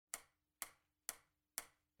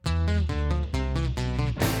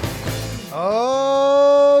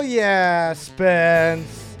Oh, yeah,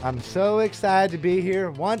 Spence. I'm so excited to be here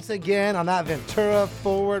once again on that Ventura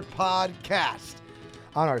Forward podcast.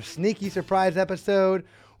 On our sneaky surprise episode,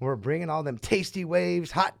 we're bringing all them tasty waves,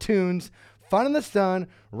 hot tunes, fun in the sun,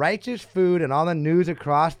 righteous food, and all the news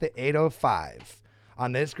across the 805.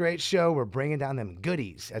 On this great show, we're bringing down them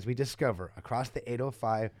goodies as we discover across the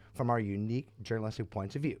 805 from our unique journalistic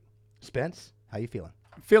points of view. Spence, how you feeling?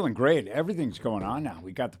 Feeling great. Everything's going on now.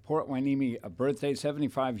 We got the Port Hueneme birthday,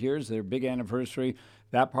 75 years, their big anniversary.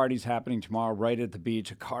 That party's happening tomorrow right at the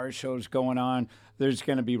beach. A car show's going on. There's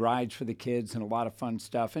going to be rides for the kids and a lot of fun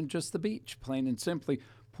stuff. And just the beach, plain and simply.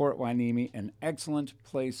 Port Hueneme, an excellent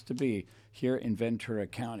place to be here in Ventura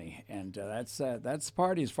County. And that's the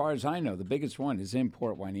party as far as I know. The biggest one is in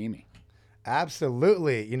Port Hueneme.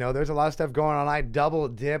 Absolutely. You know, there's a lot of stuff going on. I double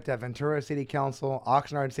dipped at Ventura City Council,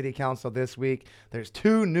 Oxnard City Council this week. There's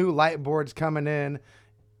 2 new light boards coming in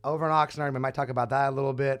over in Oxnard. We might talk about that a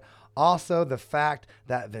little bit. Also, the fact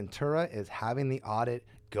that Ventura is having the audit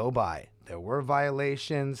go by. There were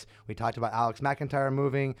violations. We talked about Alex McIntyre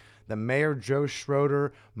moving. The mayor, Joe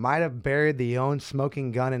Schroeder, might have buried the own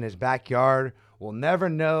smoking gun in his backyard. We'll never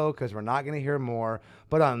know because we're not going to hear more.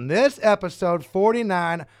 But on this episode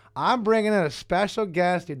 49, I'm bringing in a special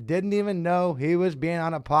guest who didn't even know he was being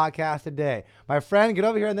on a podcast today. My friend, get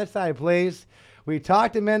over here on this side, please. We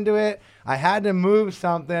talked him into it. I had to move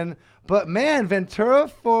something. But, man, Ventura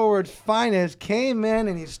Forward's finest came in,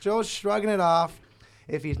 and he's still shrugging it off.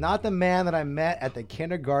 If he's not the man that I met at the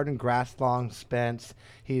kindergarten grass lawn, Spence,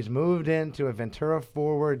 he's moved into a Ventura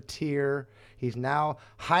Forward tier. He's now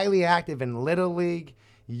highly active in Little League,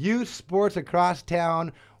 youth sports across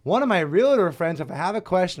town. One of my realtor friends, if I have a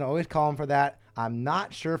question, I always call him for that. I'm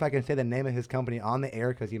not sure if I can say the name of his company on the air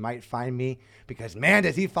because he might find me because, man,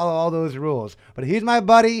 does he follow all those rules. But he's my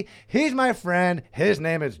buddy. He's my friend. His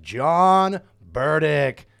name is John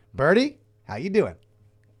Burdick. Birdie, how you doing?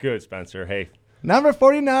 Good, Spencer. Hey. Number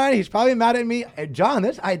 49, he's probably mad at me. Hey, John,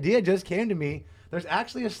 this idea just came to me. There's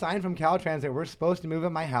actually a sign from Caltrans that we're supposed to move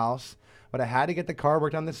at my house, but I had to get the car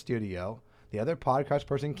worked on the studio. The other podcast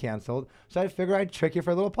person canceled, so I figured I'd trick you for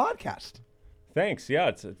a little podcast. Thanks.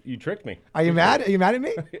 Yeah, you tricked me. Are you mad? Are you mad at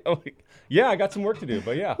me? Yeah, I got some work to do,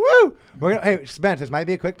 but yeah. Woo! Hey, Spence, this might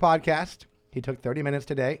be a quick podcast. He took 30 minutes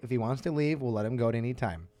today. If he wants to leave, we'll let him go at any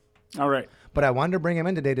time. All right. But I wanted to bring him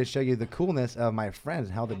in today to show you the coolness of my friends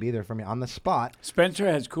and how to be there for me on the spot. Spencer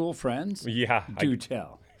has cool friends? Yeah. Do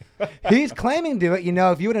tell. He's claiming to it. You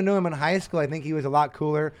know, if you would have known him in high school, I think he was a lot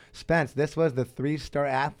cooler. Spence, this was the 3-star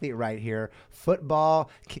athlete right here.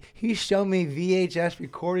 Football. He showed me VHS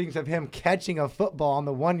recordings of him catching a football on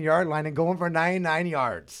the 1-yard line and going for 99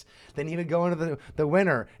 yards. Then he would go into the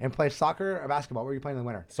winter and play soccer or basketball. What were you playing in the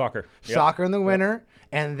winter? Soccer. Soccer in the winter.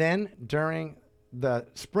 And then during the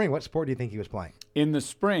spring, what sport do you think he was playing? In the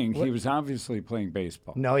spring, he was obviously playing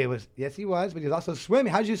baseball. No, he was. Yes, he was, but he was also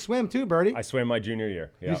swimming. How did you swim too, Birdie? I swam my junior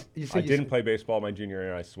year. Yeah. I didn't play baseball my junior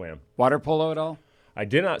year. I swam. Water polo at all? I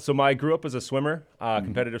did not. So I grew up as a swimmer,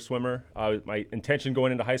 competitive swimmer. My intention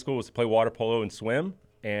going into high school was to play water polo and swim.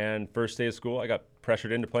 And first day of school, I got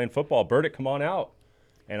pressured into playing football. Burdick, come on out.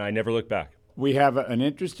 And I never looked back. We have an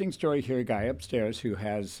interesting story here, a guy upstairs who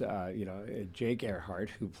has, Jake Earhart,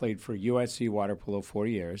 who played for USC water polo 4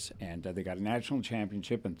 years, and they got a national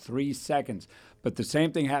championship in 3 seconds. But the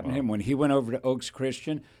same thing happened to him when he went over to Oaks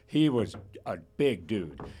Christian. He was a big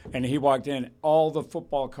dude, and he walked in. All the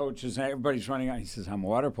football coaches and everybody's running out. He says, "I'm a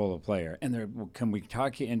water polo player," and they're, well, "Can we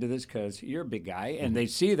talk you into this? Because you're a big guy." And they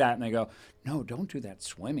see that and they go, "No, don't do that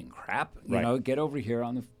swimming crap. You know, get over here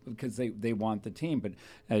on the," because they want the team.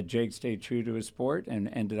 But Jake stayed true to his sport and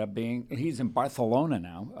ended up he's in Barcelona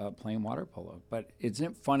now playing water polo. But isn't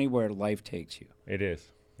it funny where life takes you? It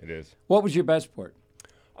is. It is. What was your best sport?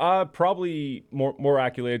 Probably more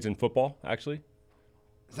accolades in football, actually.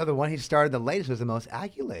 So the one he started the latest was the most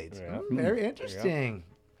accolades. Yeah. Very interesting.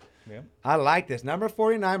 Yeah. I like this. Number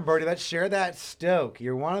 49, Birdie, let's share that stoke.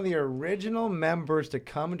 You're one of the original members to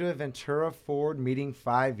come to a Ventura Forward meeting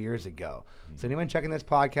 5 years ago. So anyone checking this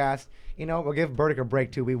podcast, you know, we'll give Burdick a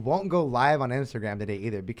break too. We won't go live on Instagram today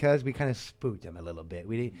either because we kind of spooked him a little bit.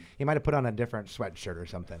 He might have put on a different sweatshirt or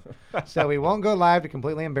something. So we won't go live to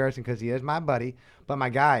completely embarrass him because he is my buddy. But my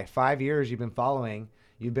guy, 5 years you've been following.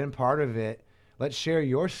 You've been part of it. Let's share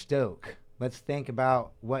your stoke. Let's think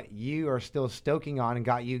about what you are still stoking on and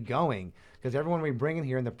got you going. Because everyone we bring in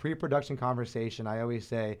here in the pre-production conversation, I always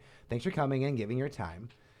say, thanks for coming in, giving your time.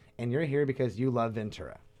 And you're here because you love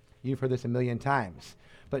Ventura. You've heard this a million times.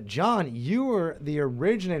 But John, you were the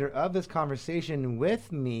originator of this conversation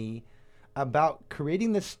with me about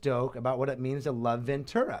creating the stoke, about what it means to love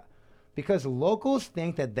Ventura. because locals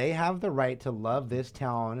think that they have the right to love this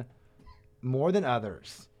town more than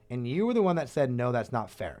others. And you were the one that said, no, that's not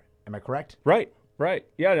fair. Am I correct? Right.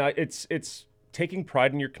 Yeah, no, it's taking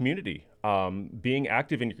pride in your community, being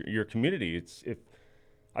active in your community. If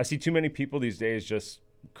I see too many people these days just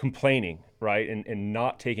complaining, right, and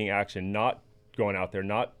not taking action, not going out there,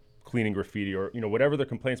 not cleaning graffiti or whatever their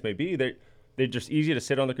complaints may be. They're just easy to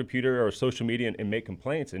sit on the computer or social media and make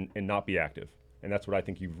complaints and not be active. And that's what I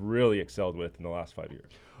think you've really excelled with in the last 5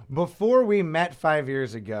 years. Before we met 5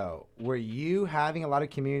 years ago, were you having a lot of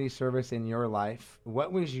community service in your life?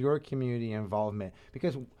 What was your community involvement?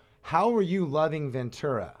 Because how were you loving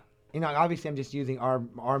Ventura? Obviously I'm just using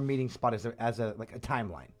our meeting spot as a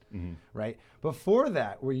timeline, right? Before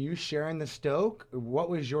that, were you sharing the Stoke? What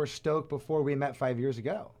was your Stoke before we met 5 years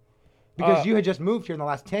ago? Because you had just moved here in the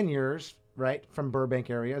last 10 years, right, from Burbank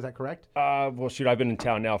area. Is that correct? Well, shoot, I've been in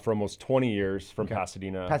town now for almost 20 years from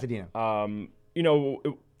Pasadena.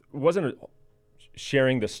 It wasn't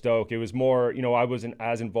sharing the Stoke. It was more, I wasn't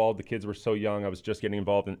as involved. The kids were so young. I was just getting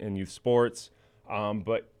involved in youth sports.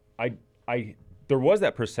 But there was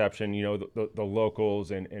that perception, the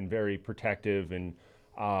locals and very protective and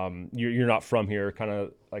you're not from here, kind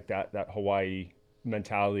of like that Hawaii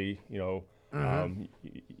mentality,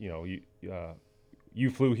 you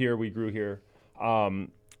flew here, we grew here.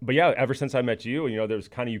 But yeah, ever since I met you, there's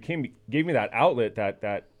kind of, gave me that outlet,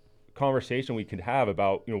 that conversation we could have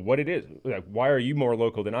about, what it is. Like, why are you more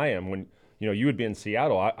local than I am when, you would be in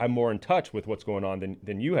Seattle? I'm more in touch with what's going on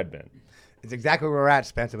than you had been. It's exactly where we're at,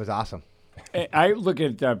 Spence. It was awesome. I look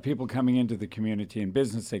at people coming into the community in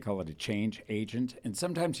business, they call it a change agent. And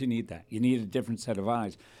sometimes you need that. You need a different set of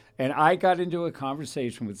eyes. And I got into a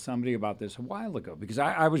conversation with somebody about this a while ago because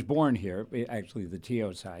I was born here, actually the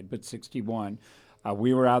TO side, but 61.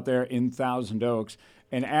 We were out there in Thousand Oaks.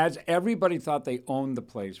 And as everybody thought they owned the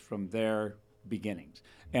place from their beginnings.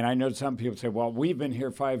 And I know some people say, well, we've been here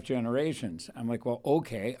 5 generations. I'm like, well,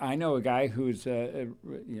 okay, I know a guy who's, of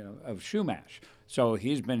Shumash. So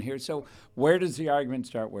he's been here. So where does the argument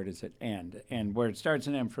start? Where does it end? And where it starts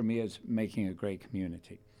and ends for me is making a great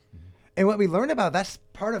community. And what we learned about, that's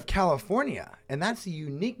part of California. And that's the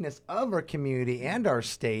uniqueness of our community and our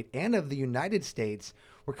state and of the United States.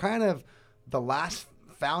 We're kind of the last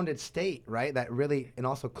founded state, right? That really, and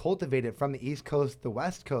also cultivated from the East Coast to the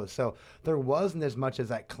West Coast. So there wasn't as much as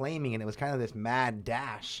that claiming, and it was kind of this mad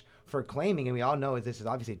dash for claiming. And we all know this is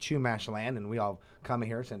obviously Chumash land, and we all come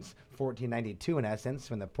here since 1492 in essence,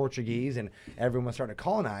 when the Portuguese and everyone started to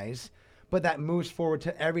colonize. But that moves forward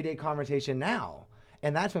to everyday conversation now.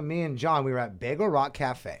 And that's when me and John, we were at Bagel Rock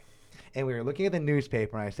Cafe, and we were looking at the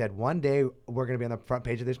newspaper, and I said, one day we're going to be on the front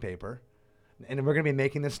page of this paper, and we're going to be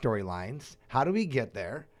making the storylines. How do we get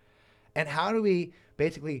there? And how do we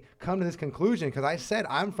basically come to this conclusion? Because I said,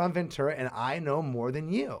 I'm from Ventura, and I know more than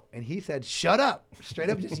you. And he said, shut up. Straight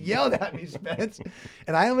up just yelled at me, Spence.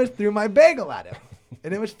 And I almost threw my bagel at him.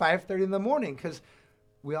 And it was 5:30 in the morning because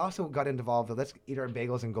we also got involved with let's eat our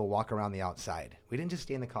bagels and go walk around the outside. We didn't just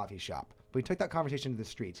stay in the coffee shop. We took that conversation to the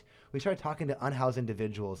streets. We started talking to unhoused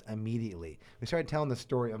individuals immediately. We started telling the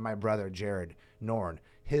story of my brother, Jared Norn,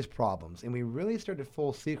 his problems. And we really started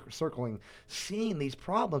full circling, seeing these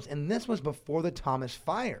problems. And this was before the Thomas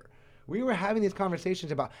Fire. We were having these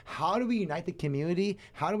conversations about how do we unite the community?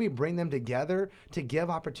 How do we bring them together to give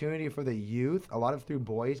opportunity for the youth? A lot of through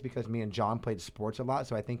boys, because me and John played sports a lot.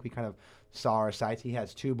 So I think we kind of saw our sides. He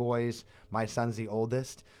has 2 boys. My son's the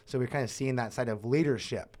oldest. So we're kind of seeing that side of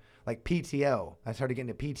leadership. Like PTO. I started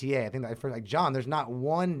getting to PTA. I think that first, like, John, there's not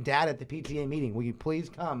one dad at the PTA meeting. Will you please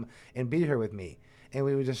come and be here with me? And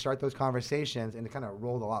we would just start those conversations, and it kind of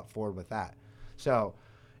rolled a lot forward with that. So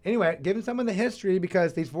anyway, given some of the history,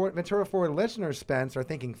 because these Ventura Forward listeners, Spence, are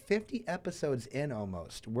thinking 50 episodes in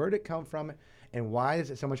almost. Where did it come from, and why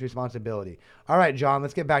is it so much responsibility? All right, John,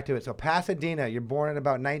 let's get back to it. So Pasadena, you're born in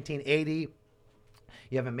about 1980.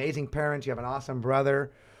 You have amazing parents. You have an awesome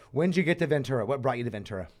brother. When did you get to Ventura? What brought you to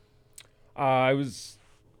Ventura? I was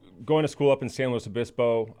going to school up in San Luis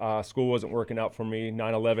Obispo. School wasn't working out for me.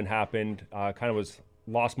 9/11 happened. Kind of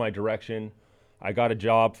lost my direction. I got a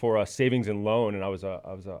job for a savings and loan, and I was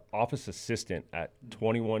a office assistant at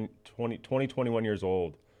 21 years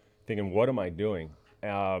old, thinking, what am I doing?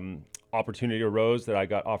 Opportunity arose that I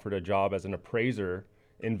got offered a job as an appraiser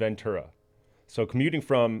in Ventura. So commuting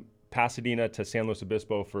from Pasadena to San Luis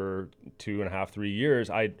Obispo for 2.5, 3 years,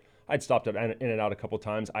 I'd stopped in and out a couple of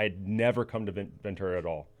times. I had never come to Ventura at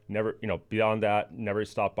all. Never, beyond that, never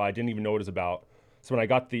stopped by. Didn't even know what it was about. So when I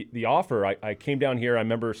got the offer, I came down here. I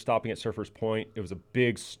remember stopping at Surfers Point. It was a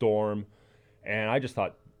big storm. And I just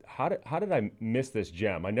thought, how did I miss this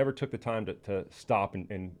gem? I never took the time to stop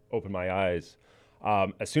and open my eyes.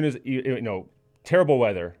 As soon as, terrible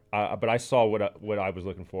weather, but I saw what I was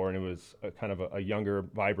looking for, and it was kind of a younger,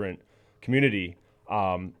 vibrant community.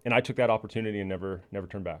 And I took that opportunity and never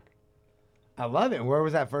turned back. I love it. And where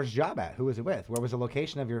was that first job at? Who was it with? Where was the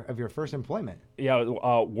location of your first employment? Yeah,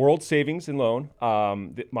 World Savings and Loan.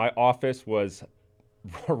 My office was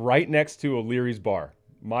right next to O'Leary's Bar.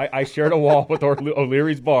 I shared a wall with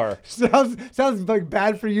O'Leary's Bar. Sounds like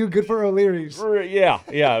bad for you, good for O'Leary's. Yeah.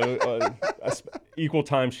 Equal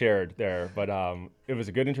time shared there, but it was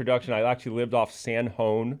a good introduction. I actually lived off San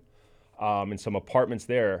Juan in some apartments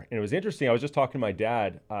there, and it was interesting. I was just talking to my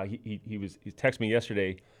dad. He texted me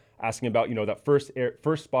yesterday, asking about that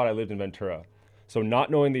first spot I lived in Ventura. So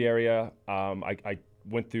not knowing the area, I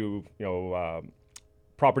went through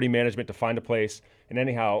property management to find a place, and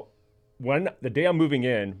anyhow. The day I'm moving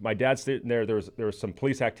in, my dad's sitting there. There was some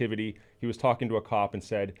police activity. He was talking to a cop and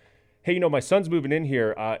said, "Hey, my son's moving in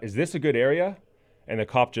here. Is this a good area?" And the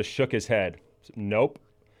cop just shook his head. Nope.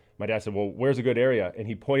 My dad said, "Well, where's a good area?" And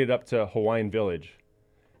he pointed up to Hawaiian Village.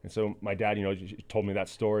 And so my dad, told me that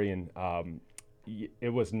story, and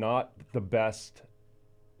it was not the best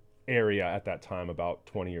area at that time, about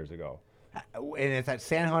 20 years ago. And it's at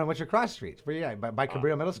San Juan. What's your cross streets? Where you at? By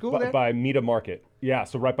Cabrillo Middle School? By Mita Market. Yeah,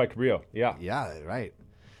 so right by Cabrillo. Yeah. Yeah, right.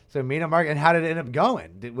 So Mita Market. And how did it end up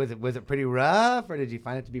going? Was it pretty rough, or did you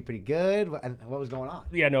find it to be pretty good? And what was going on?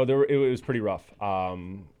 Yeah, no, it was pretty rough.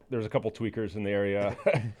 There was a couple tweakers in the area.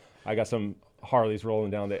 I got some Harleys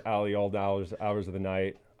rolling down the alley all hours of the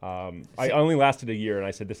night. I only lasted a year, and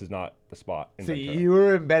I said, "This is not the spot." So you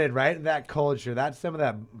were embedded right in that culture. That's some of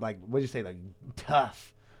that, what'd you say,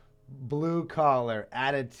 tough, blue collar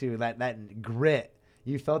attitude, that grit.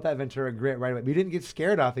 You felt that Ventura grit right away. But you didn't get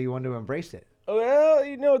scared off it. You wanted to embrace it.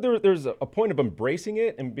 Well, there's a point of embracing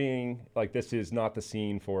it and being like, this is not the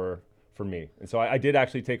scene for me. And so I did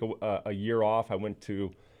actually take a year off. I went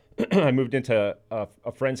to, I moved into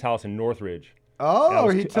a friend's house in Northridge. Oh,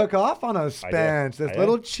 he took off on us, Spence. This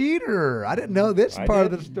little cheater. I didn't know this part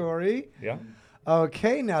of the story. Yeah.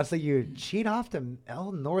 Okay, now, so you cheat off to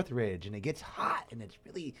Northridge, and it gets hot, and it's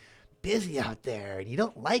really busy out there, and you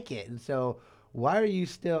don't like it. And so why are you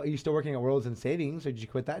still working at Worlds and Savings, or did you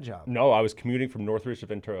quit that job? No, I was commuting from Northridge to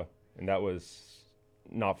Ventura, and that was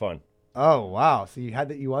not fun. Oh, wow. So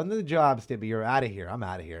you wanted the job still, but you're out of here. I'm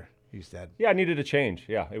out of here, you said. Yeah, I needed a change.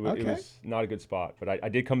 Yeah, it was not a good spot, but I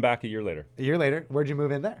did come back a year later. A year later? Where'd you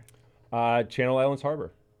move in there? Channel Islands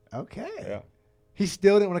Harbor. Okay. Yeah. He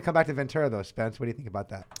still didn't want to come back to Ventura, though, Spence. What do you think about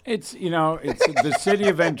that? It's the city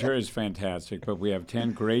of Ventura is fantastic, but we have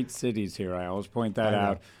 10 great cities here. I always point that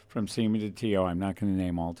out from Simi to Tio. I'm not going to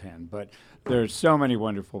name all 10, but there's so many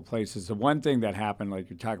wonderful places. The one thing that happened, like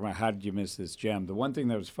you're talking about, how did you miss this gem? The one thing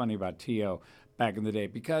that was funny about Tio back in the day,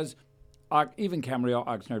 because even Camarillo,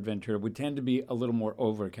 Oxnard, Ventura would tend to be a little more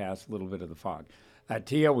overcast, a little bit of the fog.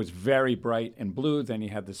 Tio was very bright and blue. Then you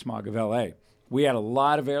had the smog of L.A. We had a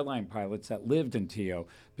lot of airline pilots that lived in Tio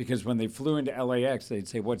because when they flew into LAX, they'd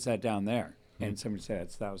say, "What's that down there?" And somebody said,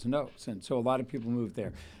 "It's Thousand Oaks." And so a lot of people moved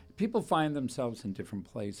there. People find themselves in different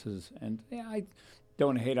places. And I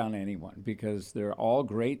don't hate on anyone because they're all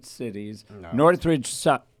great cities. No. Northridge,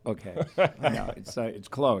 okay. No, it's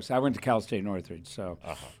close. I went to Cal State Northridge, so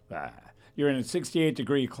you're in a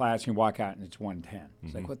 68-degree class, and you walk out, and it's 110.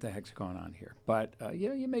 It's like, what the heck's going on here? But,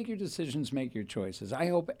 you make your decisions, make your choices. I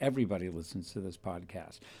hope everybody listens to this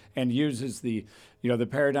podcast and uses the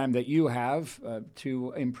paradigm that you have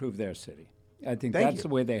to improve their city. I think that's the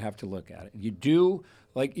way they have to look at it. You do,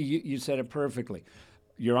 like you said it perfectly.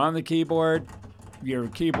 You're on the keyboard. You're a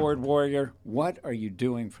keyboard warrior. What are you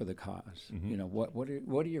doing for the cause? What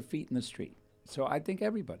are your feet in the street? So I think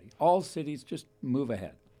everybody, all cities, just move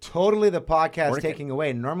ahead. Totally the podcast taking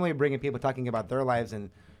away. Normally bringing people talking about their lives and,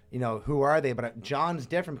 who are they? But John's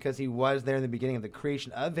different because he was there in the beginning of the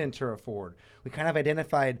creation of Ventura Ford. We kind of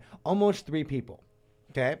identified almost 3 people,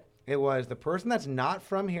 okay? It was the person that's not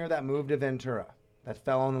from here that moved to Ventura, that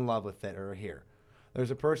fell in love with it or here. There's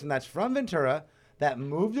a person that's from Ventura that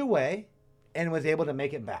moved away and was able to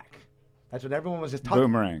make it back. That's what everyone was just talking about.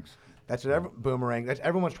 Boomerangs. That's what boomerang. That's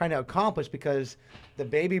everyone's trying to accomplish because the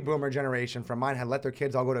baby boomer generation from mine had let their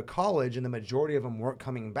kids all go to college, and the majority of them weren't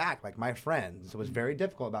coming back, like my friends. It was very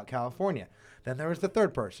difficult about California. Then there was the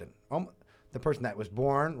third person, the person that was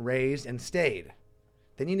born, raised, and stayed.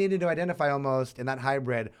 Then you needed to identify almost in that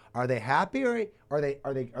hybrid: are they happy or are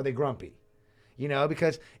they grumpy?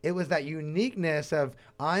 Because it was that uniqueness of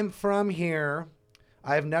I'm from here,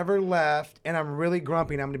 I've never left, and I'm really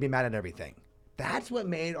grumpy, and I'm going to be mad at everything. That's what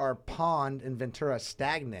made our pond in Ventura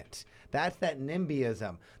stagnant. That's that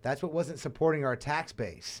NIMBYism. That's what wasn't supporting our tax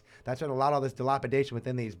base. That's what allowed all this dilapidation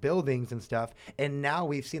within these buildings and stuff. And now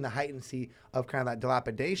we've seen the heightened of kind of that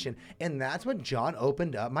dilapidation. And that's what John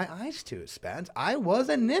opened up my eyes to, Spence. I was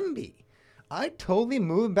a NIMBY. I totally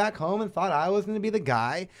moved back home and thought I was going to be the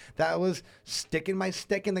guy that was sticking my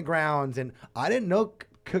stick in the grounds. And I didn't know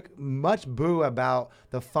much boo about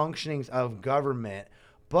the functionings of government,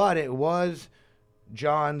 but it was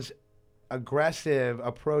John's aggressive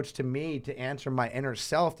approach to me to answer my inner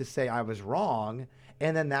self to say I was wrong.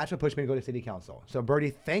 And then that's what pushed me to go to city council. So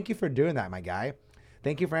Birdie, thank you for doing that, my guy.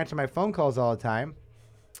 Thank you for answering my phone calls all the time.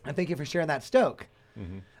 And thank you for sharing that stoke.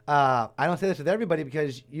 Mm-hmm. I don't say this with everybody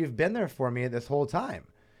because you've been there for me this whole time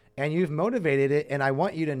and you've motivated it. And I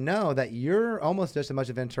want you to know that you're almost just as much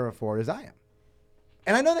a Ventura forward as I am.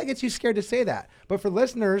 And I know that gets you scared to say that, but for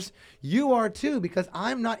listeners, you are too, because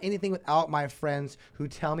I'm not anything without my friends who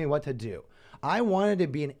tell me what to do. I wanted to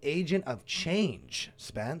be an agent of change,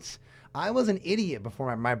 Spence. I was an idiot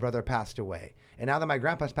before my brother passed away. And now that my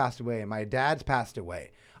grandpa's passed away and my dad's passed away,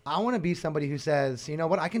 I want to be somebody who says, you know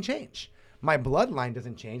what, I can change. My bloodline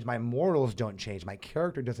doesn't change. My morals don't change. My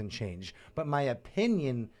character doesn't change. But my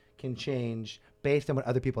opinion can change based on what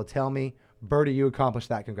other people tell me. Birdie, you accomplished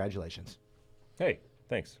that. Congratulations. Hey.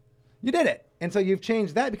 Thanks. You did it. And so you've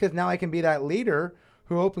changed that because now I can be that leader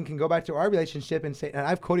who can go back to our relationship and say, and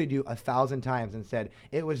I've quoted you 1,000 times and said,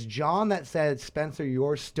 it was John that said, Spencer,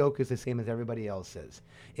 your stoke is the same as everybody else's.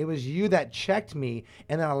 It was you that checked me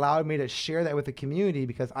and then allowed me to share that with the community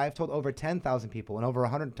because I've told over 10,000 people and over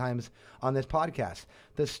 100 times on this podcast,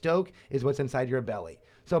 the stoke is what's inside your belly.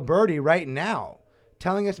 So Birdie, right now,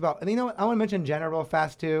 telling us about, and you know what, I want to mention Jenna real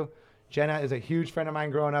fast too. Jenna is a huge friend of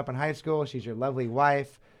mine growing up in high school. She's your lovely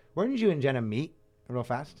wife. Where did you and Jenna meet real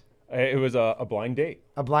fast? It was a blind date.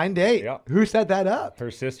 A blind date? Yeah. Who set that up?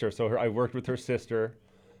 Her sister. So I worked with her sister.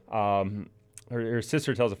 Her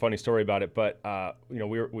sister tells a funny story about it, but we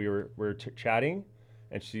were chatting,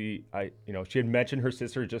 and she had mentioned her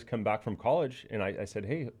sister had just come back from college, and I said,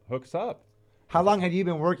 hey, hook us up. How long had you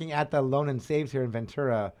been working at the Loan and Saves here in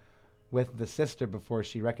Ventura with the sister before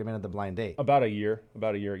she recommended the blind date? About a year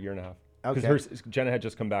and a half. Okay. Because Jenna had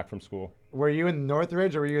just come back from school. Were you in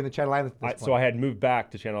Northridge or were you in the Channel Islands at this point? So I had moved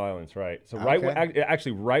back to Channel Islands, right? So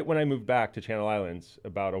right when I moved back to Channel Islands,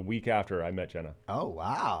 about a week after I met Jenna. Oh,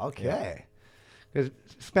 wow. Okay. Because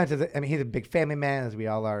Spencer, he's a big family man, as we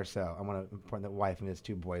all are, so I want to point that wife and his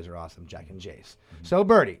two boys are awesome, Jack and Jace. Mm-hmm. So,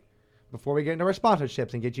 Birdie, before we get into our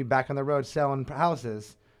sponsorships and get you back on the road selling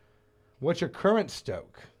houses, what's your current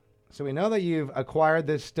stoke? So we know that you've acquired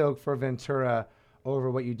this stoke for Ventura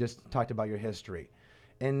over what you just talked about your history.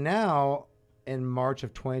 And now, in March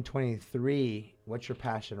of 2023, what's your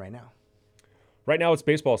passion right now? Right now, it's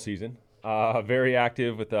baseball season. Very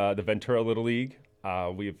active with the Ventura Little League.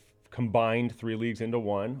 We've combined 3 leagues into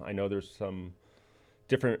one. I know there's some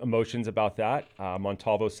different emotions about that.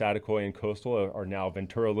 Montalvo, Saticoy, and Coastal are now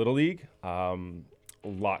Ventura Little League. A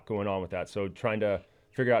lot going on with that. So trying to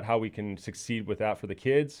figure out how we can succeed with that for the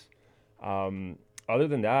kids. Other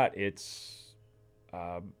than that, it's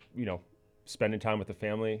spending time with the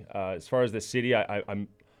family. As far as the city, I'm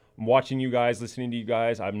watching you guys, listening to you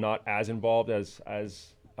guys. I'm not as involved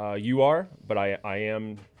as you are, but I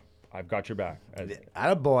am. I've got your back.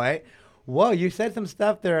 Attaboy. Whoa, you said some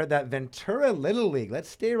stuff there, that Ventura Little League. Let's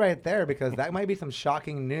stay right there because that might be some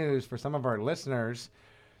shocking news for some of our listeners.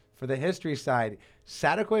 For the history side,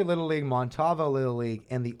 Saticoy Little League, Montalvo Little League,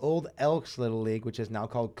 and the Old Elks Little League, which is now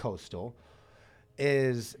called Coastal,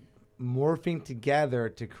 is morphing together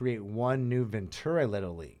to create one new Ventura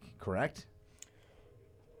Little League, correct?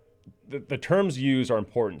 The terms used are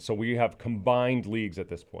important. So we have combined leagues at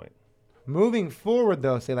this point. Moving forward,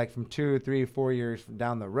 though, say like from 2, 3, 4 years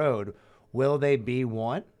down the road, will they be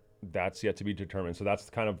one? That's yet to be determined. So that's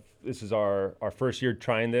this is our first year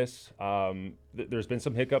trying this. There's been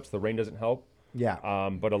some hiccups. The rain doesn't help. Yeah.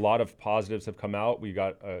 But a lot of positives have come out. We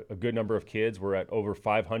got a good number of kids. We're at over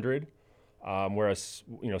 500. Whereas,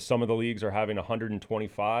 some of the leagues are having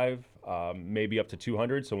 125, maybe up to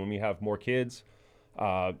 200. So when we have more kids,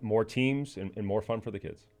 more teams and more fun for the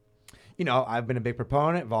kids. I've been a big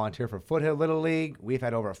proponent, volunteer for Foothill Little League. We've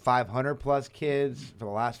had over 500 plus kids for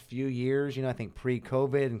the last few years. I think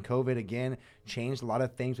pre-COVID and COVID again changed a lot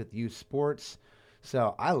of things with youth sports.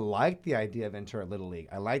 So I like the idea of Ventura Little League.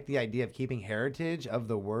 I like the idea of keeping heritage of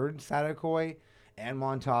the word Saticoy and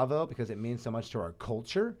Montalvo because it means so much to our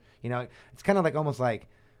culture. It's kind of like almost like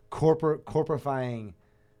corporifying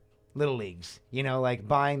little leagues, like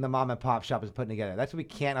buying the mom and pop shop is putting together. That's what we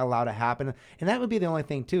can't allow to happen. And that would be the only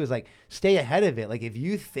thing too, is like stay ahead of it. Like if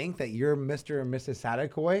you think that you're Mr. and Mrs.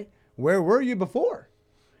 Sadakoy, where were you before?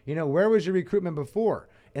 Where was your recruitment before?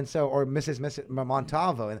 And so, or Mrs.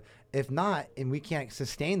 Montalvo. And if not, and we can't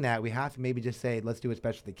sustain that, we have to maybe just say, let's do what's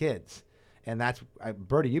best for the kids. And that's,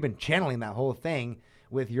 Bertie, you've been channeling that whole thing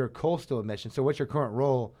with your coastal admission. So what's your current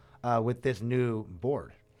role with this new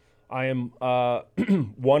board? I am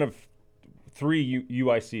one of 3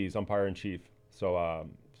 UICs, umpire in chief. So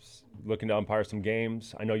looking to umpire some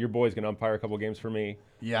games. I know your boy's going to umpire a couple games for me.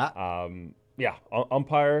 Yeah.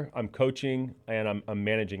 Umpire, I'm coaching, and I'm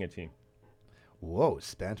managing a team. Whoa,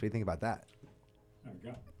 Spence, what do you think about that?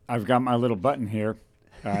 I've got my little button here.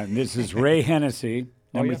 This is Ray Hennessy,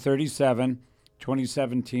 number 37,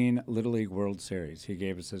 2017 Little League World Series. He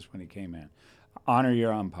gave us this when he came in. Honor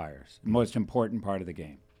your umpires, the most important part of the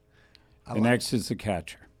game. The next is the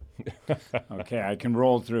catcher. Okay, I can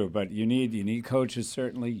roll through, but you need coaches,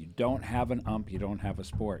 certainly. You don't have an ump, you don't have a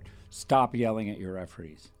sport. Stop yelling at your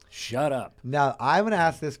referees. Shut up. Now, I'm going to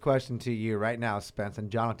ask this question to you right now, Spence,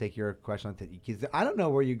 and John will take your question on because I don't know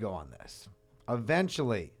where you go on this.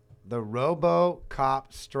 Eventually, the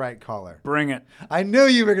Robo-Cop strike caller. Bring it. I knew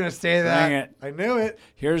you were going to say that. Bring it. I knew it.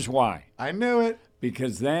 Here's why. I knew it.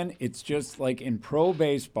 Because then it's just like in pro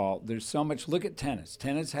baseball, there's so much. Look at tennis.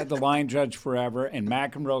 Tennis had the line judge forever, and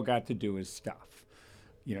McEnroe got to do his stuff.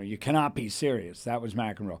 You cannot be serious. That was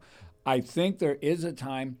McEnroe. I think there is a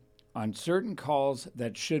time on certain calls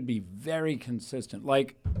that should be very consistent,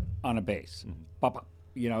 like on a base.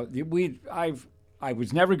 I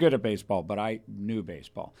was never good at baseball, but I knew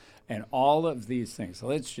baseball. And all of these things. So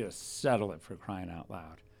let's just settle it, for crying out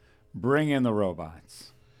loud. Bring in the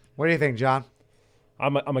robots. What do you think, John?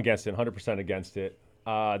 I'm against it, 100% against it.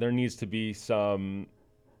 There needs to be some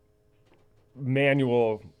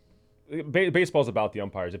manual. Baseball's about the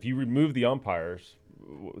umpires. If you remove the umpires,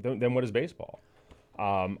 then what is baseball?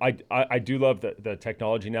 I do love the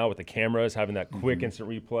technology now with the cameras, having that quick instant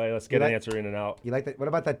replay. Let's get an answer in and out. You like that? What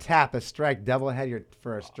about the tap, a strike, doublehead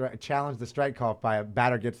for a challenge the strike call by a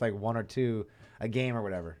batter gets like 1 or 2 a game or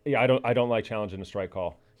whatever? Yeah, I don't like challenging a strike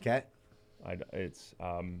call. Okay. It's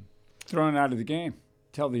thrown out of the game.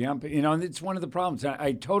 Tell the umpire. It's one of the problems.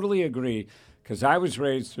 I totally agree, because I was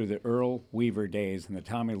raised through the Earl Weaver days and the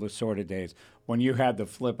Tommy Lasorda days when you had the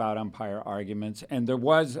flip-out umpire arguments, and that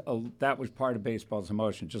was part of baseball's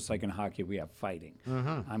emotion. Just like in hockey, we have fighting.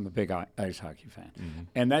 Mm-hmm. I'm a big ice hockey fan,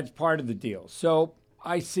 and that's part of the deal. So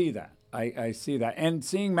I see that. I see that, and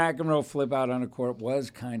seeing McEnroe flip out on a court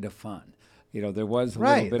was kind of fun. There was a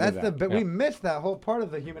little bit of that. But we missed that whole part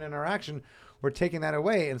of the human interaction. We're taking that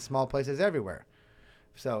away in small places everywhere.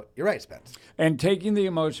 So you're right, Spence. And taking the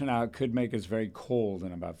emotion out could make us very cold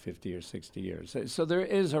in about 50 or 60 years. So there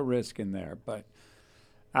is a risk in there, but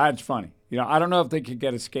it's funny. I don't know if they could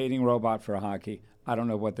get a skating robot for hockey. I don't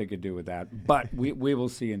know what they could do with that, but we will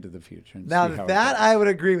see into the future. Now, that I would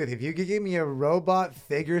agree with. If you could give me a robot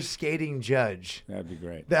figure skating judge, that'd be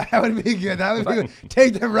great. That would be good. That would be good.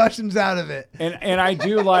 Take the Russians out of it. And I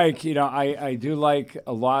do like, I do like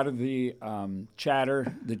a lot of the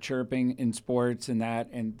chatter, the chirping in sports and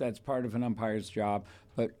that's part of an umpire's job.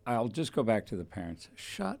 But I'll just go back to the parents.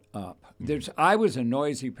 Shut up. I was a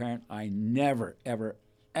noisy parent. I never, ever,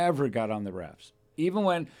 ever got on the refs. Even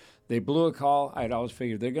when they blew a call, I'd always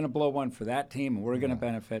figured they're going to blow one for that team and we're going to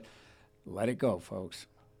benefit. Let it go, folks.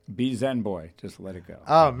 Be Zen boy. Just let it go.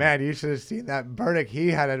 Oh, man, you should have seen that Burdick.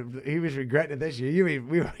 He was regretting it this year. We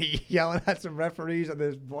were yelling at some referees on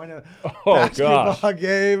this point of basketball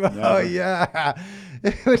game. Never. Oh, yeah.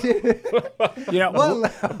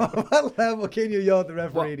 What level can you yell at the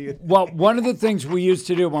referee? Well, one of the things we used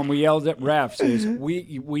to do when we yelled at refs is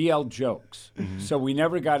we yelled jokes. Mm-hmm. So we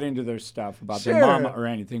never got into their stuff about their mama or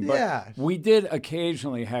anything. But we did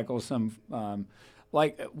occasionally heckle some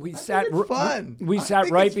we sat fun. We sat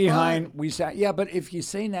right behind. But if you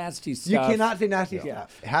say nasty stuff, you cannot say nasty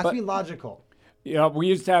stuff. It has to be logical. We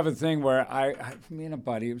used to have a thing where me and a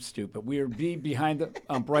buddy, it was stupid. We would be behind the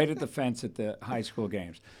right at the fence at the high school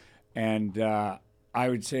games, and I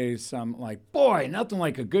would say something like, "Boy, nothing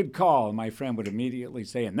like a good call," and my friend would immediately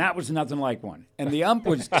say, "And that was nothing like one." And the ump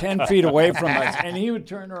was 10 feet away from us, and he would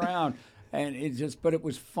turn around. And but it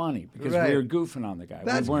was funny because we were goofing on the guy.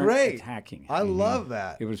 That's we weren't great. attacking him. I love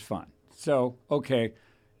that. It was fun. So, okay,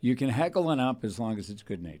 you can heckle an ump as long as it's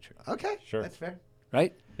good natured. Okay, sure. That's fair.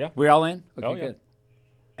 Right? Yeah. We all in? Okay, yeah. good.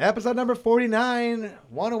 Episode number 49,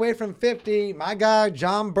 one away from 50. My guy,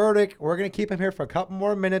 John Burdick. We're going to keep him here for a couple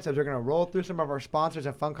more minutes as we're going to roll through some of our sponsors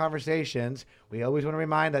and fun conversations. We always want to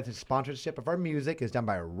remind that the sponsorship of our music is done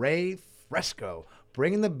by Ray Fresco,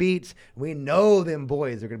 bringing the beats. We know them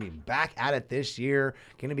boys are going to be back at it this year.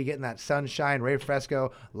 Going to be getting that sunshine, Ray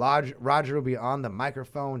Fresco. Roger will be on the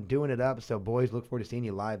microphone doing it up. So, boys, look forward to seeing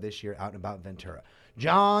you live this year out and about Ventura.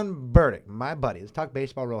 John Burdick, my buddy. Let's talk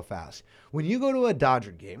baseball real fast. When you go to a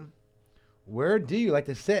Dodger game, where do you like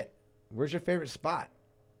to sit? Where's your favorite spot?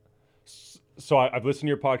 So I've listened to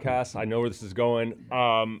your podcast. I know where this is going.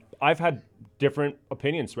 I've had different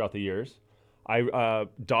opinions throughout the years.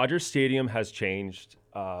 Dodger Stadium has changed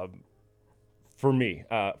for me,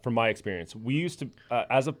 from my experience. We used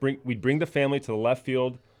to, we'd bring the family to the left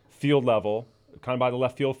field level, kind of by the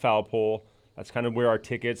left field foul pole. That's kind of where our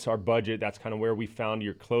tickets, our budget, that's kind of where we found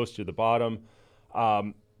you're close to the bottom.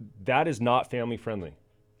 That is not family friendly.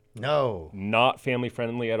 No. Not family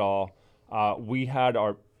friendly at all. We had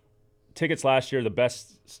our tickets last year. The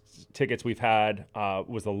best tickets we've had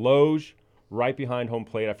was the loge right behind home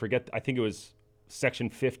plate. I think it was section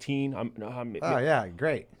 15. Yeah,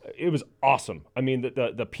 great. It was awesome. I mean,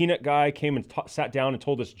 the peanut guy came and sat down and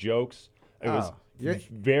told us jokes. It was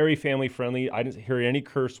very family friendly. I didn't hear any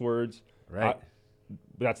curse words. Right.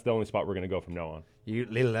 That's the only spot we're going to go from now on. You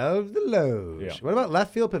love the loge. Yeah. What about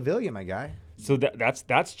left field pavilion, my guy? So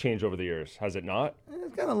that's changed over the years, has it not?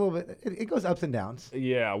 It's got a little bit. It goes ups and downs.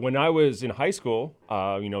 Yeah. When I was in high school,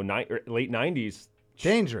 late 90s.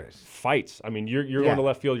 Dangerous. Fights. I mean, you're going to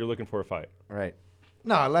left field, you're looking for a fight. Right.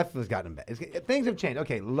 No, left field's gotten bad. Things have changed.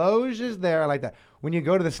 Okay, loge is there. I like that. When you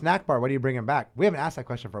go to the snack bar, what do you bring them back? We haven't asked that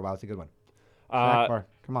question for a while. It's a good one. Snack bar.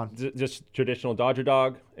 Come on. Just traditional Dodger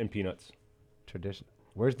dog and peanuts. Tradition.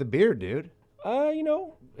 Where's the beer, dude?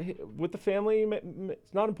 With the family,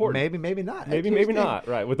 it's not important. Maybe not. Maybe not.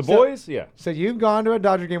 Right. With the boys, yeah. So you've gone to a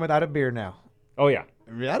Dodger game without a beer now. Oh, yeah.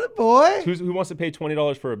 That a boy. Who wants to pay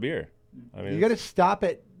 $20 for a beer? I mean, you got to stop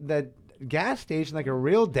at the gas station like a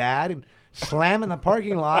real dad and slam in the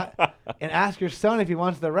parking lot and ask your son if he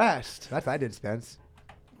wants the rest. That's what I did, Spence.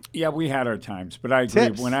 Yeah, we had our times, but I agree.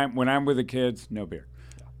 Tips. When I'm with the kids, no beer.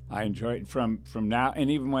 I enjoy it from now,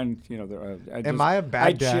 and even when Am I a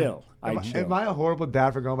bad dad? Chill. Am I a horrible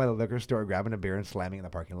dad for going by the liquor store, grabbing a beer, and slamming in the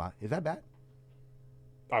parking lot? Is that bad?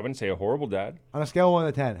 I wouldn't say a horrible dad. On a scale of 1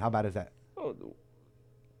 to 10, how bad is that? Oh,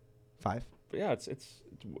 5. But yeah, it's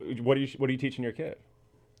what are you teaching your kid?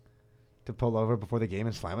 To pull over before the game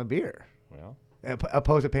and slam a beer. Well,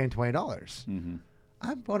 opposed to paying $20. Mm-hmm.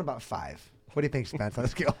 I'm going about 5. What do you think, Spence? On a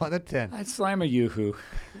scale of 1 to 10. I'd slam a yoo-hoo.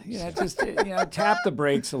 Just tap the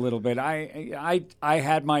brakes a little bit. I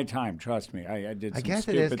had my time. Trust me. I did. I guess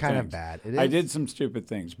it is kind of bad. It is. I did some stupid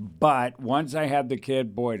things, but once I had the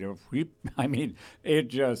kid, boy, it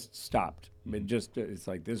just stopped. It's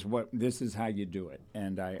like this is how you do it,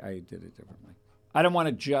 and I did it differently. I don't want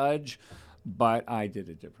to judge, but I did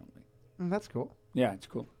it differently. That's cool. Yeah, it's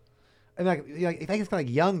cool. And I think it's kind of like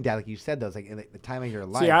young dad, like you said, though. It's like in the time of your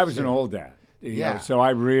life. See, I was an old dad. Yeah. So I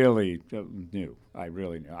really knew. I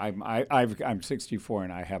really knew. I'm 64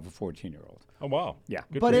 and I have a 14-year-old. oh wow. Yeah.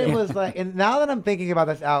 But it was like, and now that I'm thinking about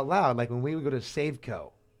this out loud, like when we would go to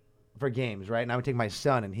Safeco for games, right? And I would take my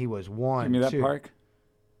son, and he was 1, Give me that 2. park.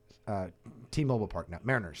 T-Mobile Park now.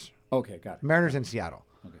 Mariners. Okay, got it. Mariners in Seattle.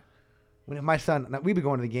 Okay. When my son, we'd be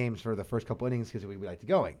going to the games for the first couple innings because we liked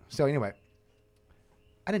going. So anyway,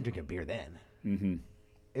 I didn't drink a beer then. Mm-hmm.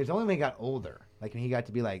 It was only when he got older. Like when he got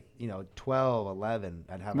to be like, 12, 11,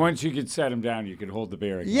 I'd have. Once you could set him down, you could hold the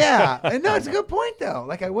beer again. Yeah. And no, it's a good point, though.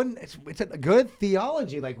 Like I wouldn't, it's a good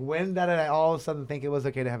theology. Like when did I all of a sudden think it was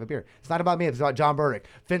okay to have a beer? It's not about me. It's about John Burdick.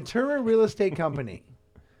 Ventura Real Estate Company.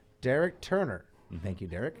 Derek Turner. Thank you,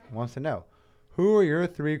 Derek. Wants to know, who are your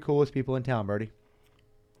 3 coolest people in town, Birdie?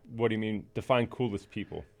 What do you mean? Define coolest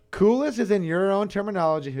people. Coolest is in your own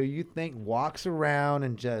terminology, who you think walks around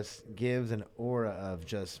and just gives an aura of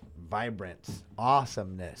just vibrance,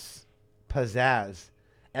 awesomeness, pizzazz.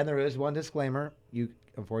 And there is one disclaimer. You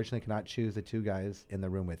unfortunately cannot choose the 2 guys in the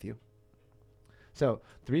room with you. So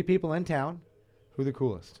 3 people in town. Who the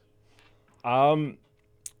coolest? My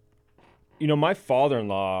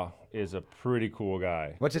father-in-law is a pretty cool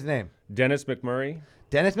guy. What's his name? Dennis McMurray.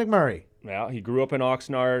 Dennis McMurray. Yeah, he grew up in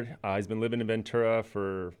Oxnard. He's been living in Ventura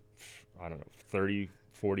for, 30,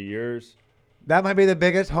 40 years. That might be the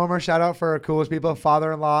biggest homer shout out for coolest people.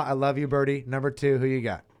 Father-in-law, I love you, Birdie. Number 2, who you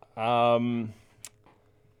got?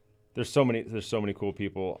 There's so many cool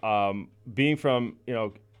people. Being from,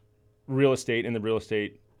 real estate, in the real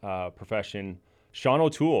estate profession, Sean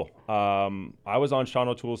O'Toole. I was on Sean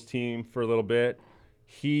O'Toole's team for a little bit.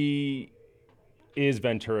 He is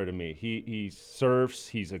Ventura to me. He surfs.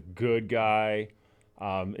 He's a good guy,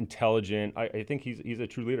 intelligent. I think he's a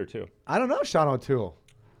true leader too. I don't know Sean O'Toole.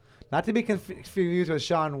 Not to be confused with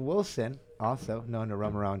Sean Wilson, also known to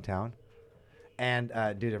roam around town.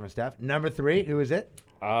 and do different stuff. Number 3, who is it?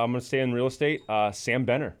 I'm going to stay in real estate. Sam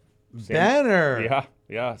Benner. Benner.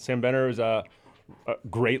 Yeah. Sam Benner is a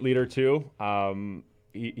great leader too.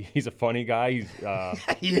 He's a funny guy. He's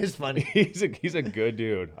He is funny. he's a good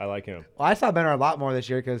dude. I like him. Well, I saw Benner a lot more this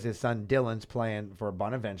year because his son Dylan's playing for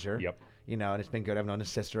Bonaventure. Yep. You know, and it's been good. I've known his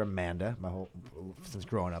sister Amanda since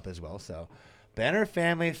growing up as well. So, Benner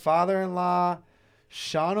family, father-in-law,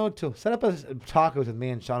 Sean O'Toole. Set up a tacos with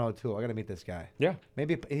me and Sean O'Toole. I got to meet this guy. Yeah.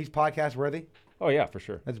 Maybe he's podcast worthy. Oh yeah, for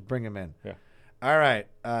sure. Let's bring him in. Yeah. All right.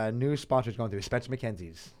 New sponsors going through. Spencer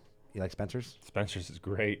McKenzie's. You like Spencer's? Spencer's is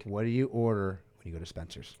great. What do you order when you go to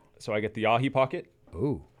Spencer's? So I get the ahi pocket.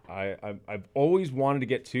 Ooh. I've always wanted to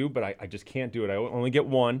get 2, but I just can't do it. I only get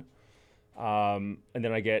 1. And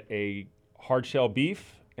then I get a hard shell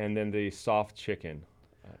beef and then the soft chicken.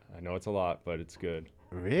 I know it's a lot, but it's good.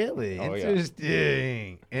 Really? Oh, yeah.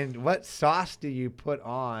 Interesting. And what sauce do you put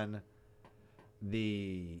on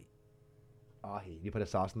the ahi? You put a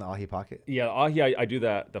sauce in the ahi pocket? Yeah, ahi, I do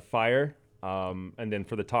the fire. And then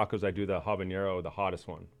for the tacos, I do the habanero, the hottest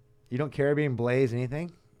one. You don't Caribbean blaze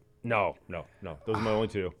anything? No. Those are my only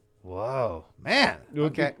 2. Whoa, man.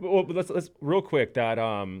 Okay. Well, but let's real quick that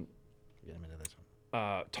Get him into this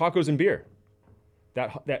one. tacos and beer.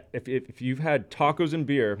 That if you've had tacos and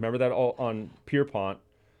beer, remember that all on Pierpont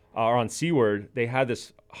or on Seaward, they had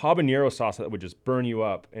this habanero sauce that would just burn you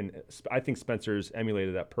up, and I think Spencer's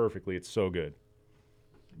emulated that perfectly. It's so good.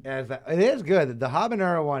 It is good. The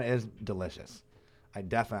habanero one is delicious. I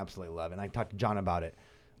definitely absolutely love it. And I talked to John about it.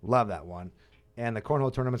 Love that one. And the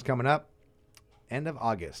cornhole tournament's coming up end of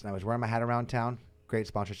August. And I was wearing my hat around town. Great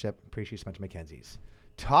sponsorship. Appreciate Spencer McKenzie's.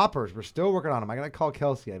 Toppers. We're still working on them. I got to call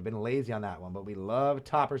Kelsey. I've been lazy on that one, but we love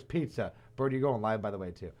Toppers Pizza. Bird, you're going live, by the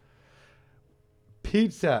way, too.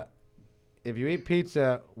 Pizza. If you eat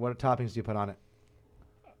pizza, what toppings do you put on it?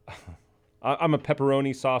 I'm a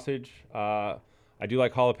pepperoni sausage. I do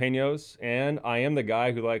like jalapenos, and I am the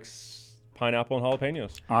guy who likes pineapple and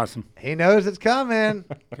jalapenos. Awesome. He knows it's coming.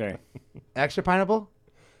 Okay. Extra pineapple?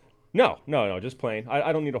 No, just plain.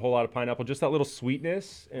 I don't need a whole lot of pineapple, just that little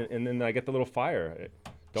sweetness, and then I get the little fire.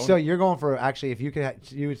 So you're going for, actually, if you could,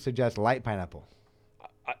 you would suggest light pineapple.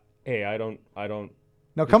 I don't.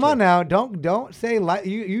 No, come on now. Don't say light.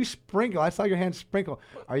 You sprinkle. I saw your hand sprinkle.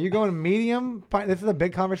 Are you going medium? This is a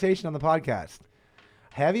big conversation on the podcast.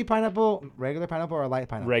 Heavy pineapple, regular pineapple, or light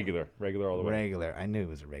pineapple? Regular all the way. Regular. I knew it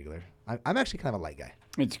was a regular. I'm actually kind of a light guy.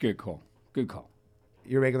 It's a good call. Good call.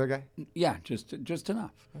 You're a regular guy? Yeah, just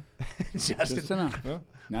enough. Just enough. Yeah.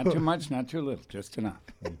 Not too much, not too little. Just enough.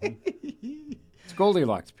 It's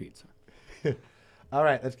Goldilocks pizza. All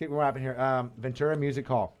right, let's keep wrapping here. Ventura Music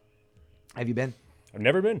Hall. Have you been? I've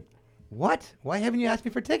never been. What? Why haven't you asked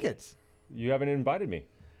me for tickets? You haven't invited me.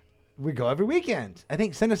 We go every weekend. I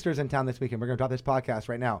think Sinister's in town this weekend. We're going to drop this podcast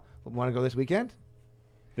right now. Want to go this weekend?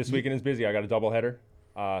 This weekend is busy. I got a doubleheader.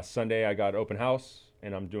 Sunday I got open house,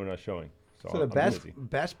 and I'm doing a showing. So the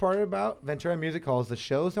best part about Ventura Music Hall is the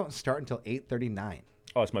shows don't start until 8:39.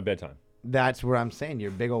 Oh, it's my bedtime. That's where I'm saying you're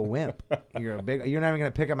a big old wimp. You're not even going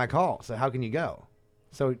to pick up my call. So how can you go?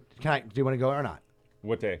 So do you want to go or not?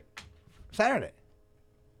 What day? Saturday.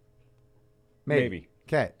 Maybe.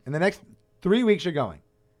 Okay. In the next 3 weeks, you're going.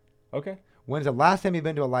 Okay. When's the last time you've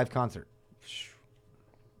been to a live concert?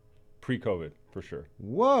 Pre-COVID, for sure.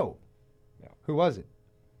 Whoa. Yeah. Who was it?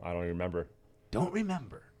 I don't even remember. Don't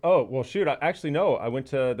remember. Oh, well, shoot. No. I went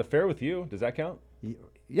to the fair with you. Does that count?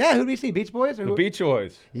 Yeah. Who did we see? Beach Boys? Or The Beach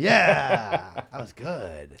Boys. Yeah. That was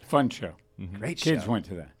good. Fun show. Great show. Kids went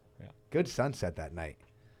to that. Good sunset that night.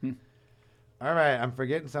 All right. I'm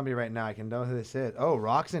forgetting somebody right now. I can know who this is. Oh,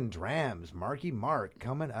 Rocks and Drams. Marky Mark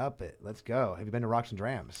coming up. Let's go. Have you been to Rocks and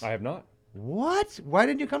Drams? I have not. What? Why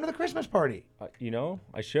didn't you come to the Christmas party?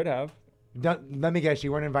 I should have. Let me guess.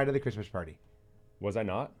 You weren't invited to the Christmas party. Was I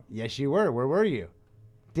not? Yes, you were. Where were you?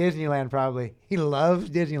 Disneyland, probably. He loves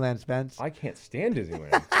Disneyland, Spence. I can't stand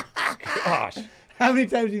Disneyland. Gosh. How many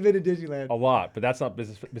times have you been to Disneyland? A lot, but that's not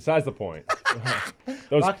besides the point.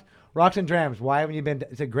 Rocks and Drams. Why haven't you been?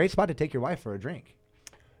 It's a great spot to take your wife for a drink.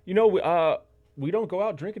 We don't go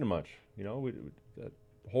out drinking much. The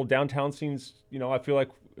whole downtown scene's. I feel like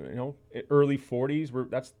early 40s.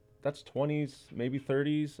 That's 20s, maybe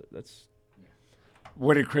 30s. That's.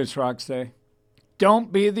 What did Chris Rock say?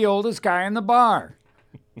 Don't be the oldest guy in the bar.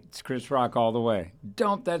 It's Chris Rock all the way.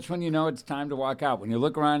 That's when you know it's time to walk out. When you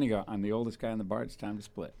look around, you go, I'm the oldest guy in the bar. It's time to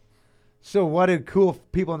split. So what did cool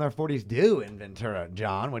people in their 40s do in Ventura,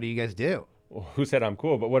 John? What do you guys do? Well, who said I'm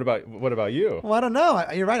cool? But what about you? Well, I don't know.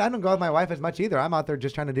 You're right. I don't go with my wife as much either. I'm out there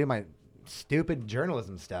just trying to do my stupid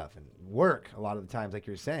journalism stuff and work a lot of the times, like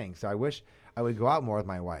you're saying. So I wish I would go out more with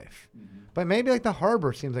my wife. But maybe like the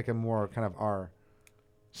harbor seems like a more kind of our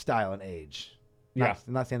style and age. Yeah.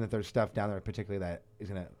 I'm not saying that there's stuff down there particularly that is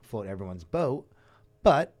going to float everyone's boat,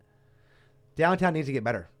 but downtown needs to get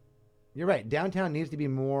better. You're right. Downtown needs to be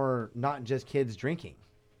more not just kids drinking.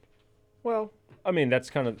 Well, I mean, that's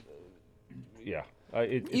kind of, yeah.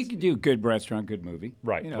 You could do good restaurant, good movie.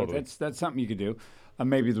 Right, You know, totally. that's something you could do.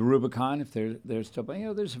 Maybe the Rubicon, if they're still, but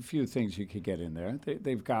there's a few things you could get in there.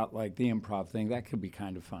 They've got like the improv thing that could be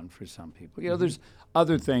kind of fun for some people. There's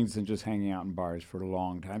other things than just hanging out in bars for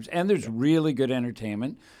long times, and there's really good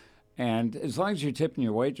entertainment. And as long as you're tipping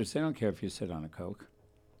your waitress, they don't care if you sit on a Coke.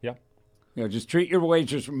 Yeah. Just treat your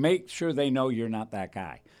waitress. Make sure they know you're not that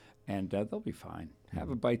guy, and they'll be fine. Have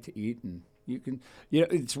a bite to eat, and you can.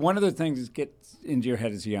 It's one of the things that gets into your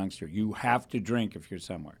head as a youngster. You have to drink if you're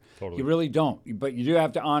somewhere. Totally. You really don't, but you do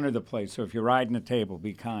have to honor the place. So if you're riding a table,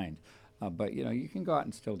 be kind. But you can go out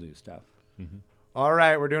and still do stuff. All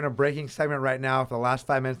right, we're doing a breaking segment right now for the last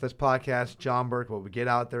 5 minutes of this podcast. John Burke will get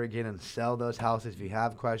out there again and sell those houses. If you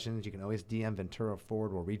have questions, you can always DM Ventura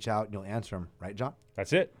Ford. We'll reach out and you'll answer them. Right, John?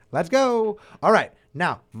 That's it. Let's go. All right.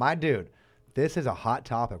 Now, my dude, this is a hot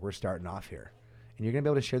topic we're starting off here. And you're going to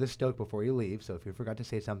be able to share the stoke before you leave. So if you forgot to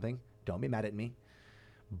say something, don't be mad at me.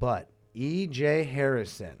 But E.J.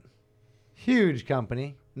 Harrison, huge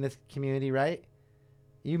company in this community, right?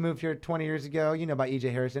 You moved here 20 years ago. You know about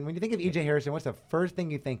E.J. Harrison. When you think of E.J. Harrison, what's the first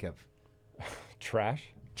thing you think of? Trash.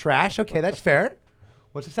 Trash. Okay, that's fair.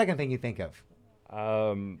 What's the second thing you think of?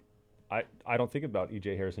 I don't think about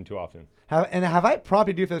E.J. Harrison too often. Have I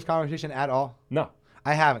prompted you for this conversation at all? No.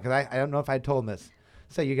 I haven't, because I don't know if I told him this.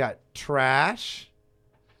 So you got trash.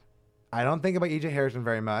 I don't think about E.J. Harrison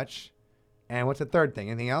very much. And what's the third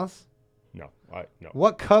thing? Anything else? No. No.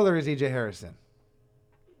 What color is E.J. Harrison?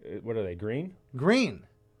 What are they? Green? Green.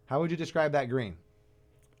 How would you describe that green?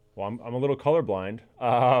 Well, I'm a little colorblind.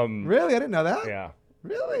 Really? I didn't know that. Yeah.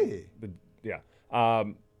 Really?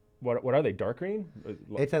 What are they? Dark green?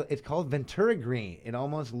 It's called Ventura green. It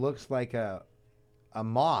almost looks like a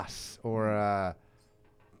moss or a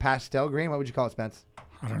pastel green. What would you call it, Spence?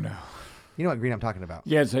 I don't know. You know what green I'm talking about.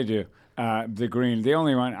 Yes, I do. The green. The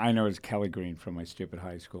only one I know is Kelly Green from my stupid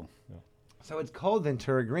high school. Yeah. So it's called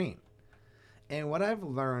Ventura green. And what I've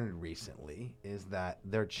learned recently is that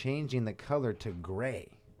they're changing the color to gray.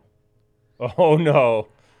 Oh, no.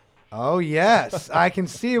 Oh, yes. I can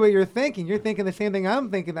see what you're thinking. You're thinking the same thing I'm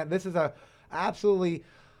thinking, that this is a absolutely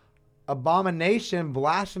abomination,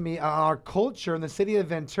 blasphemy on our culture in the city of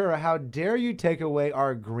Ventura. How dare you take away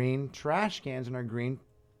our green trash cans and our green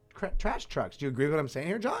trash trucks? Do you agree with what I'm saying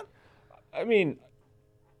here, John? I mean,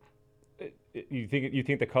 you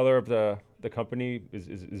think the color of the company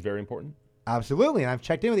is very important? Absolutely. And I've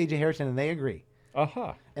checked in with E.J. Harrison, and they agree.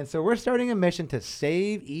 Uh-huh. And so we're starting a mission to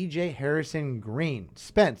save E.J. Harrison green.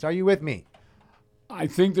 Spence, are you with me? I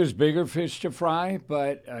think there's bigger fish to fry,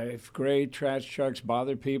 but if gray trash trucks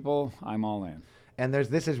bother people, I'm all in. And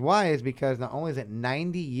this is why, is because not only is it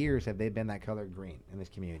 90 years have they been that color green in this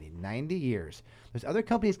community. 90 years. There's other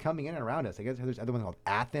companies coming in and around us. I guess there's other one called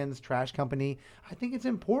Athens Trash Company. I think it's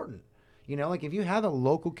important. Like if you have a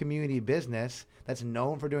local community business that's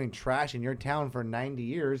known for doing trash in your town for 90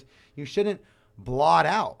 years, you shouldn't blot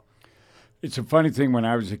out. It's a funny thing. When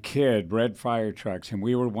I was a kid, red fire trucks, and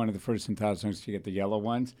we were one of the first in thousands to get the yellow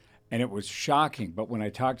ones, and it was shocking. But when I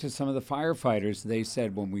talked to some of the firefighters, they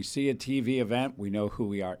said, when we see a TV event, we know who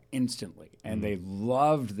we are instantly. And they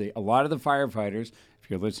loved a lot of the firefighters. If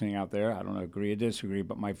you're listening out there, I don't know, agree or disagree,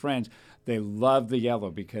 but my friends, they loved the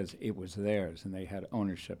yellow because it was theirs and they had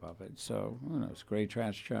ownership of it. So, who knows, gray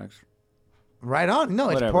trash trucks. Right on. No,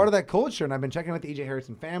 it's Whatever. part of that culture. And I've been checking with the E.J.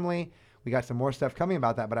 Harrison family. We got some more stuff coming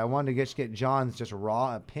about that, but I wanted to get John's just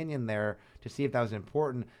raw opinion there to see if that was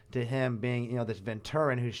important to him being, this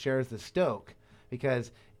Venturan who shares the stoke.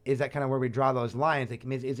 Because is that kind of where we draw those lines? Like,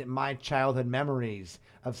 is it my childhood memories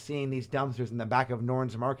of seeing these dumpsters in the back of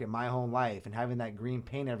Norton's Market my whole life and having that green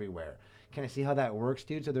paint everywhere? Can I see how that works,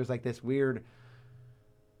 dude? So there's like this weird,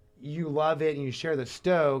 you love it and you share the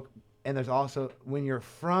stoke, and there's also, when you're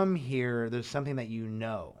from here, there's something that you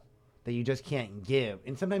know that you just can't give.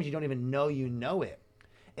 And sometimes you don't even know you know it.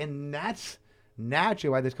 And that's naturally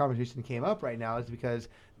why this conversation came up right now, is because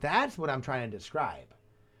that's what I'm trying to describe.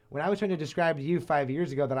 When I was trying to describe to you 5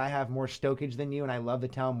 years ago that I have more stokage than you and I love the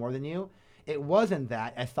town more than you, it wasn't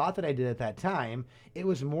that. I thought that I did at that time. It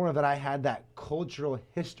was more that I had that cultural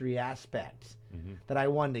history aspect that I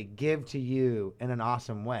wanted to give to you in an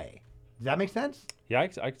awesome way. Does that make sense? Yeah, I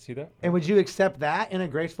can see that. And would you accept that in a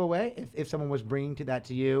graceful way if someone was bringing that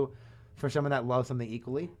to you for someone that loves something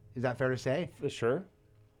equally? Is that fair to say? Sure.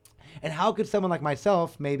 And how could someone like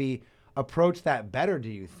myself maybe approach that better, do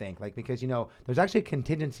you think? Like, because, there's actually a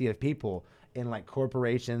contingency of people in like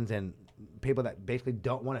corporations and people that basically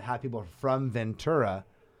don't want to have people from Ventura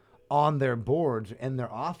on their boards in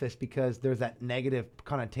their office because there's that negative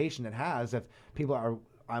connotation it has if people are,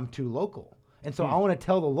 I'm too local. And so I want to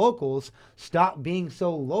tell the locals, stop being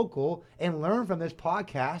so local and learn from this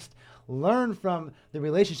podcast, learn from the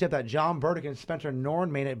relationship that John Burdick and Spencer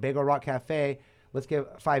Norn made at Bagel Rock Cafe. Let's give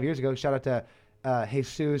 5 years ago, shout out to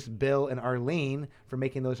Jesus, Bill, and Arlene for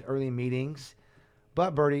making those early meetings.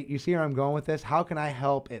 But Birdie, you see where I'm going with this? How can I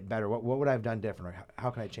help it better? What would I have done different? Or how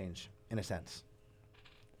can I change, in a sense?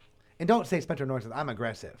 And don't say Spencer Norton says, I'm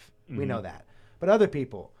aggressive. We know that. But other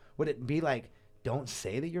people, would it be like, don't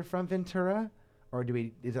say that you're from Ventura? Or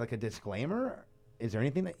is it like a disclaimer? Is there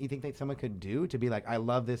anything that you think that someone could do to be like, I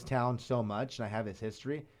love this town so much and I have its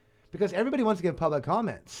history? Because everybody wants to give public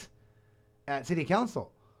comments at city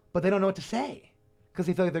council, but they don't know what to say because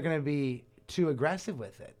they feel like they're going to be too aggressive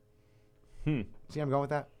with it. See where I'm going with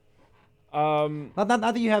that? Not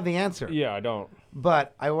that you have the answer. Yeah, I don't.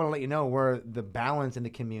 But I want to let you know where the balance in the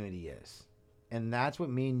community is. And that's what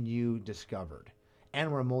me and you discovered.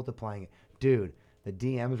 And we're multiplying it. Dude, the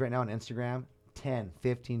DMs right now on Instagram, 10,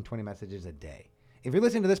 15, 20 messages a day. If you're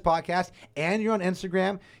listening to this podcast and you're on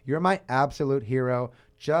Instagram, you're my absolute hero,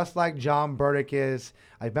 just like John Burdick is.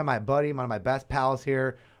 I've been my buddy, one of my best pals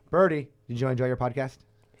here. Birdie, did you enjoy your podcast?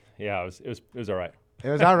 Yeah, it was all right. It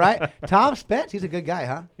was all right. Tom Spence, he's a good guy,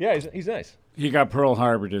 huh? Yeah, he's nice. He got Pearl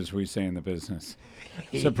Harbored, as we say in the business.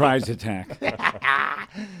 Surprise attack.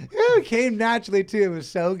 It came naturally, too. It was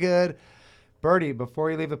so good. Birdie, before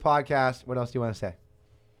you leave the podcast, what else do you want to say?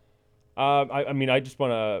 I just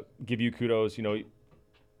want to give you kudos.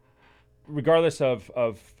 Regardless of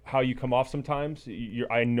how you come off sometimes,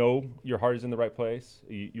 I know your heart is in the right place.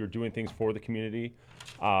 You're doing things for the community,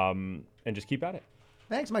 and just keep at it.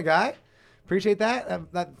 Thanks, my guy. Appreciate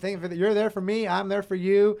that. That thing you're there for me. I'm there for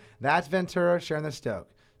you. That's Ventura sharing the Stoke.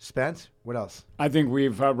 Spence, what else? I think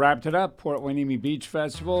we've wrapped it up. Port Hueneme Beach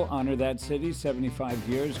Festival, honor that city, 75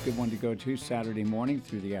 years. Good one to go to Saturday morning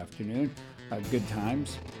through the afternoon. Good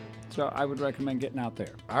times. So I would recommend getting out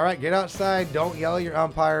there. All right, get outside. Don't yell at your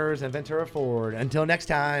umpires and Ventura forward. Until next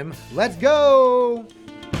time, let's go.